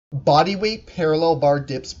Bodyweight parallel bar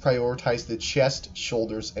dips prioritize the chest,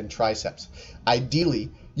 shoulders, and triceps.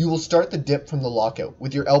 Ideally, you will start the dip from the lockout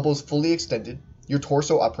with your elbows fully extended, your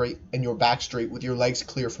torso upright, and your back straight with your legs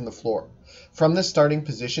clear from the floor. From this starting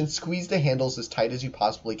position, squeeze the handles as tight as you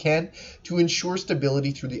possibly can to ensure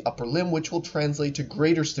stability through the upper limb, which will translate to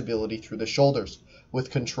greater stability through the shoulders.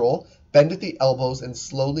 With control, bend at the elbows and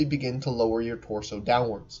slowly begin to lower your torso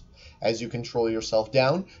downwards. As you control yourself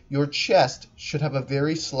down, your chest should have a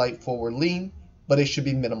very slight forward lean, but it should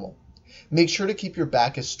be minimal. Make sure to keep your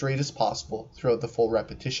back as straight as possible throughout the full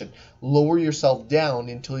repetition. Lower yourself down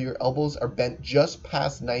until your elbows are bent just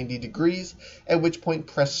past 90 degrees, at which point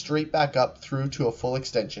press straight back up through to a full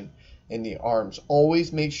extension. In the arms,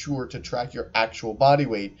 always make sure to track your actual body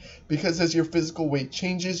weight, because as your physical weight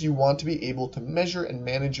changes, you want to be able to measure and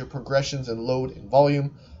manage your progressions in load and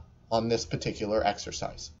volume on this particular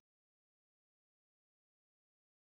exercise.